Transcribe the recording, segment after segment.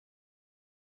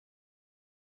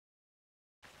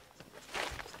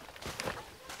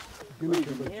You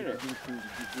can hear it.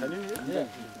 Can you hear it? Yeah.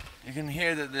 You can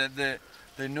hear that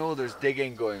they know there's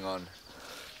digging going on.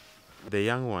 The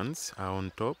young ones are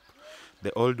on top.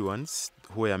 The old ones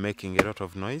who are making a lot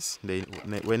of noise,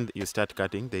 when you start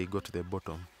cutting, they go to the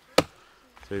bottom.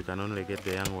 So you can only get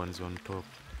the young ones on top.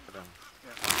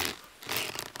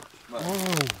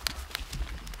 Oh.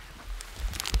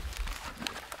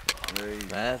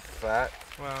 That's fat.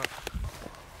 Wow.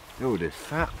 Oh, there's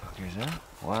fat fuckers, huh?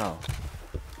 Wow.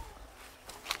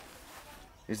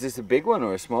 Is this a big one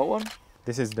or a small one?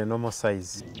 This is the normal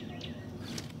size.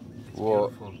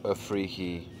 What a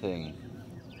freaky thing.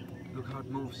 Look how it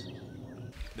moves.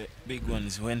 The big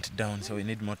ones went down, so we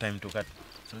need more time to cut.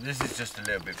 So this is just a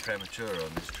little bit premature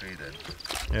on this tree then?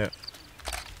 Yeah.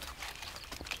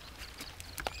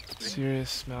 Serious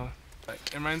smell. Like,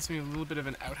 it reminds me of a little bit of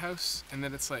an outhouse, and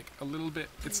then it's like a little bit,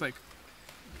 it's like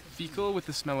fecal with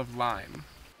the smell of lime.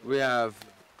 We have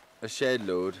a shed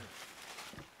load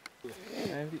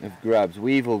of grubs,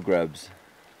 weevil grubs.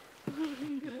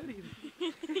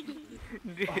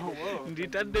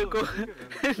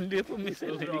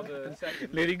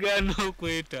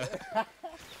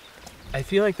 I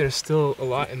feel like there's still a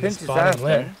lot in this bottom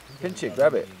layer. Pinch it,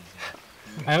 grab it.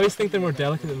 I always think they're more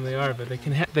delicate than they are, but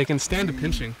they can stand a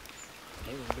pinching.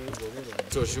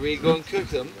 So should we go and cook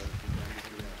them?